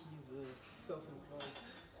Hermans. He's a self-employed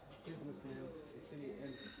businessman,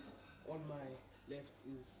 and on my left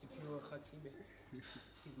is Sipiwa Khatsibe.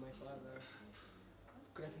 He's my father,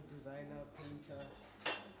 graphic designer, painter,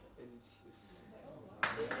 and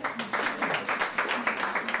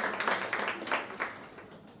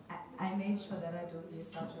I made sure that I don't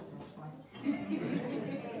miss out on that one.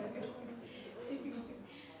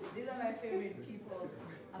 These are my favorite people.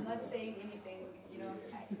 I'm not saying anything, you know.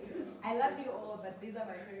 I love you all, but these are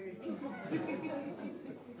my favorite people.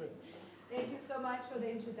 Thank you so much for the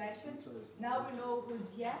introductions. Now we know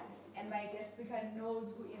who's here, and my guest speaker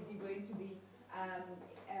knows who is he going to be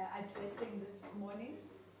addressing this morning.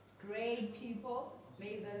 Great people.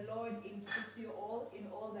 May the Lord increase you all in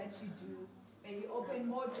all that you do. May He open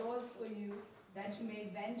more doors for you, that you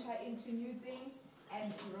may venture into new things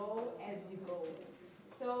and grow as you go.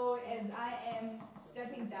 So as I am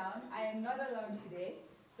stepping down, I am not alone today.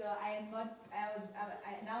 So I am not,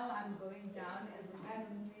 now I'm going down as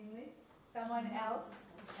someone else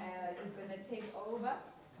is going to take over.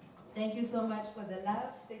 Thank you so much for the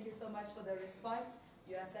love. Thank you so much for the response.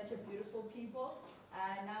 You are such a beautiful people.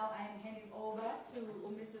 Now I am handing over to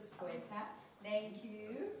Mrs. Kweta. Thank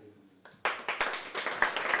you.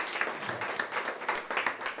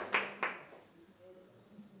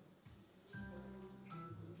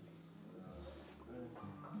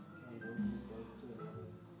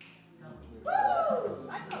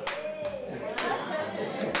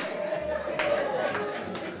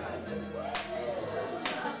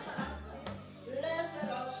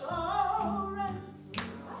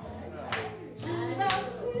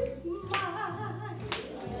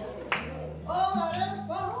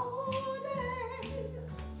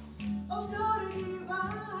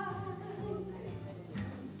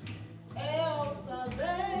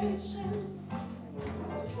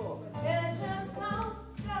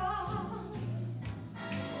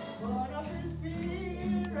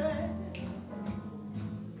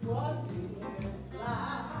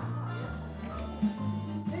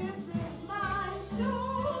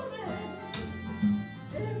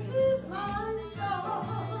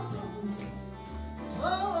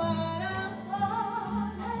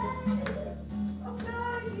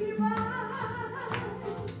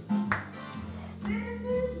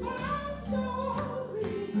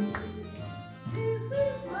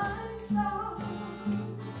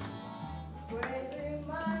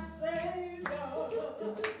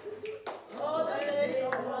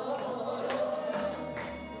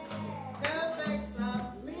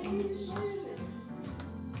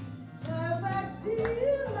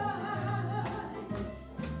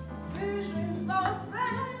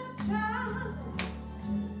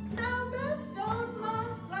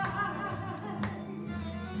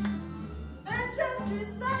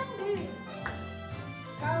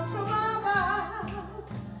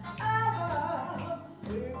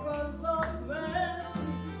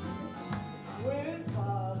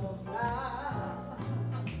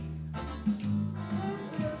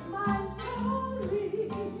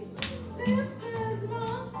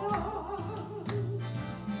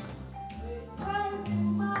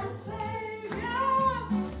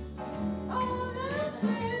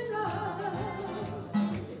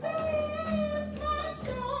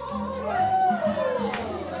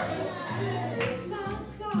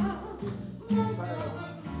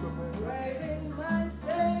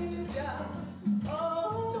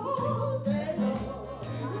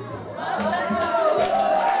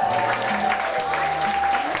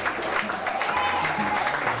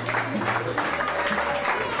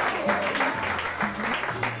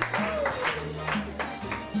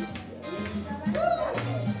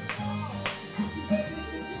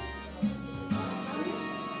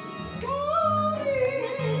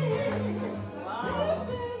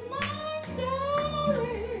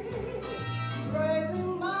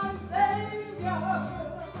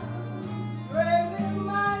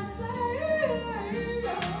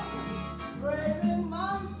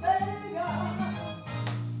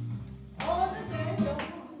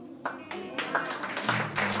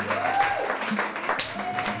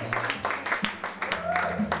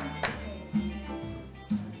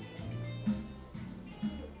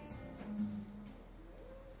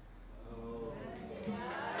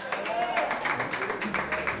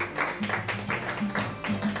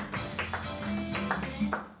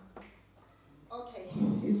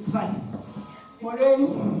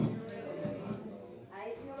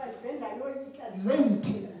 I know you can.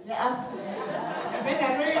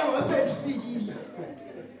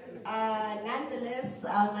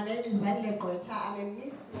 my name is Zanle Golta. I'm a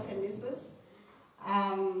Miss, not a Mrs.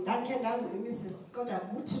 Ndakhe ndangu-Mrs. kodwa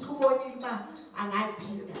kuthi kubonile uba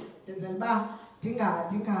angayiphinda ndenzela uba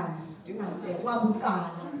ndingabekwa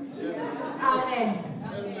bucala. Amen.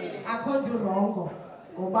 Akho nto irongo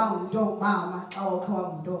ngoba ngumntu ongumama xa wakhe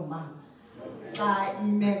wangumntu ongumama xa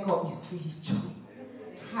imeko isitsho.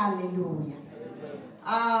 Hallelujah.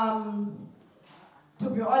 To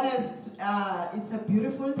be honest, it's a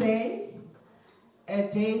beautiful day, a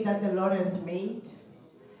day that the Lord has made,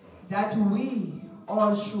 that we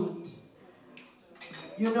all should,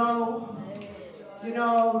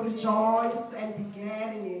 rejoice and be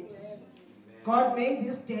glad in it. God made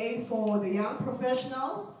this day for the young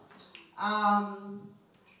professionals.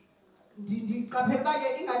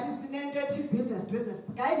 Business.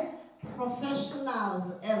 Guys, professionals,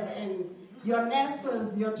 as in your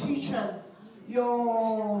nurses, your teachers,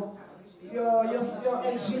 your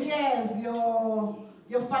engineers,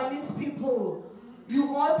 your finance people,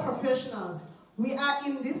 you all professionals. We are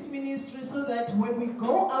in this ministry so that when we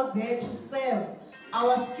go out there to serve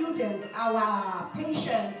our students, our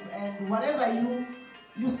patients, and whatever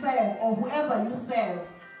you serve, or whoever you serve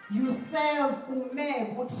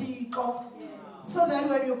ume butiko, so that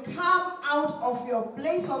when you come out of your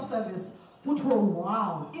place of service,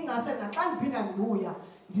 wow,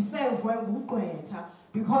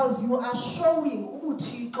 because you are showing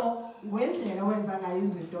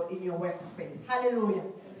in your workspace. Hallelujah.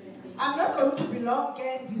 I'm not going to be long,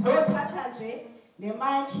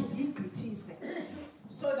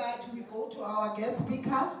 so that we go to our guest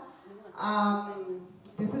speaker.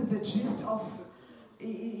 This is the gist of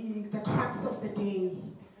the crux of the day.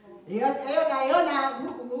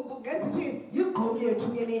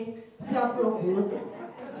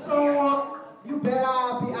 So you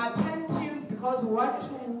better be attentive, because we want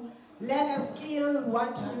to learn a skill, we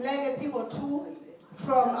want to learn a thing or two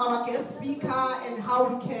from our guest speaker, and how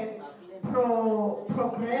we can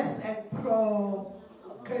progress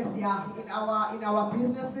in our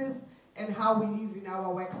businesses, and how we live in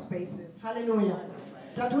our workspaces. Hallelujah.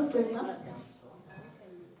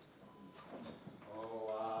 Oh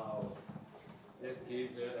wow. Let's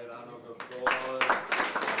give her a round of applause.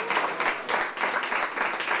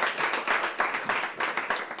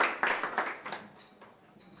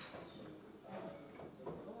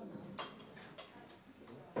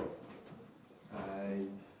 I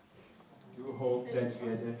do hope that you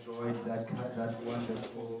had enjoyed that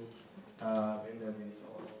wonderful rendering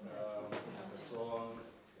of the song.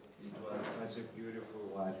 It was such a beautiful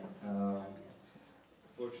one.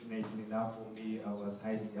 Fortunately enough for me, I was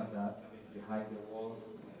hiding behind the walls,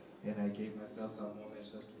 and I gave myself some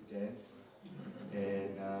moments just to dance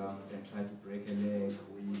and try to break a leg.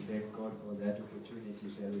 We thank God for that opportunity.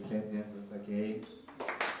 Shall we clap hands once again?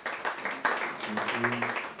 It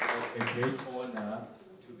is a great honor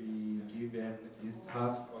to be given this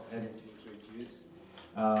task of having to introduce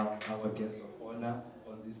our guest of honor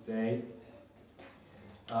on this day.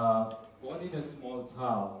 Born in a small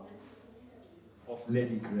town of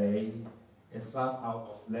Lady Gray, a son out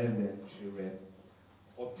of 11 children,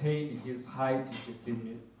 obtained his high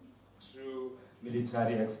discipline through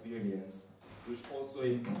military experience, which also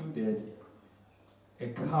included a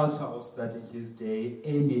culture of starting his day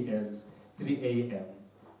early as 3 a.m.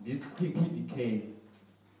 This quickly became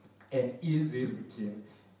an easy routine,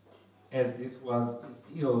 as this was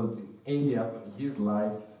instilled earlier in his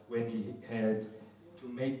life when he had to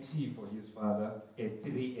make tea for his father at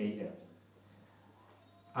 3 a.m.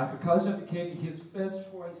 Agriculture became his first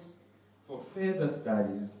choice for further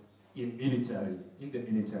studies in the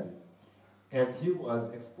military, as he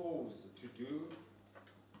was exposed to do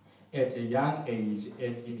at a young age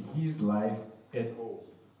and in his life at home.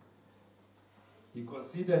 He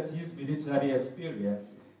considers his military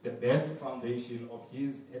experience the best foundation of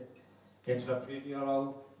his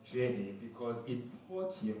entrepreneurial journey, because it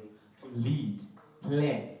taught him to lead,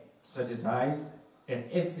 plan, strategize, and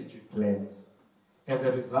execute plans. As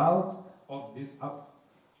a result of this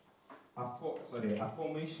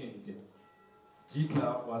aforementioned,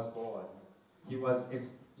 Dikla was born.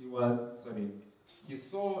 He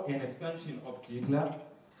saw an expansion of Dikla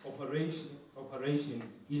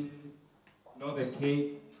operations in Northern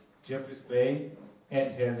Cape, Jeffreys Bay,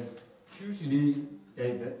 and has hugely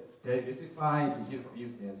diversified his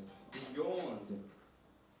business beyond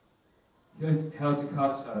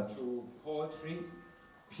horticulture to poultry,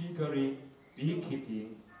 piggery,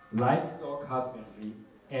 beekeeping, livestock husbandry,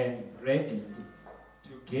 and breeding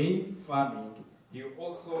to game farming. He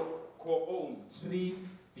also co-owns 3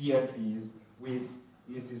 B&Bs with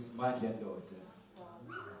Mrs. Mandlandot.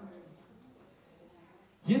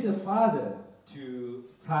 He's a father to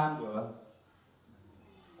Stanwa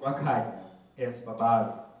Kwakanya and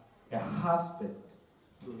Sbabaru, a husband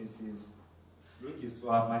to Mrs.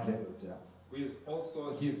 Lungiswa Mandlebuta, who is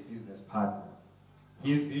also his business partner.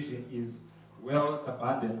 His vision is wealth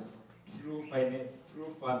abundance through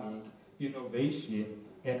farming, innovation,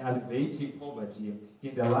 and alleviating poverty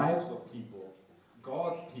in the lives of people,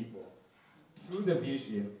 God's people. Through the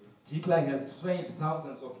vision, Dikla has trained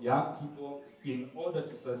thousands of young people in order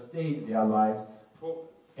to sustain their lives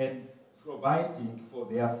and providing for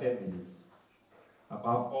their families.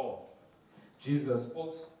 Above all, Jesus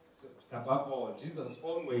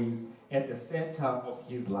always at the center of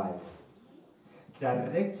his life,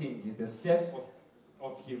 directing the steps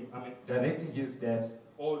directing his steps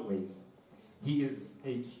always. He is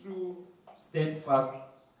a true, steadfast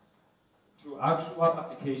to actual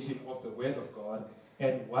application of the word of God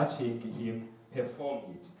and watching him perform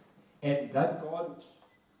it. And that God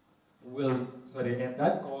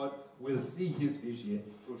will see his vision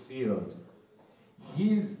fulfilled.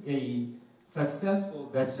 He is a successful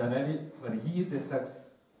he is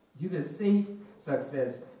a safe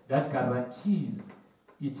success that guarantees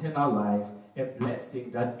eternal life, a blessing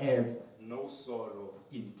that adds no sorrow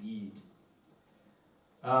indeed.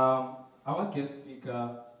 Our guest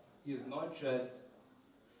speaker is not just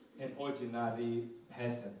an ordinary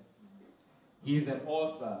person. He is an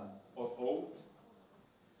author of Hope,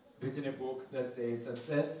 written a book that says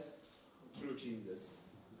Success Through Jesus.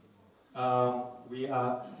 We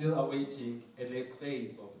are still awaiting a next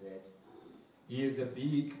phase of that. He is a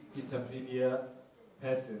big entrepreneur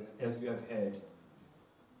person, as we have heard.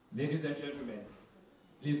 Ladies and gentlemen,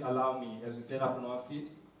 please allow me, as we stand up on our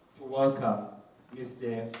feet, to welcome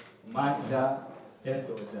Mr. Mandla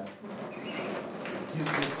Endoda. Please,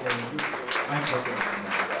 Mr. Mandla.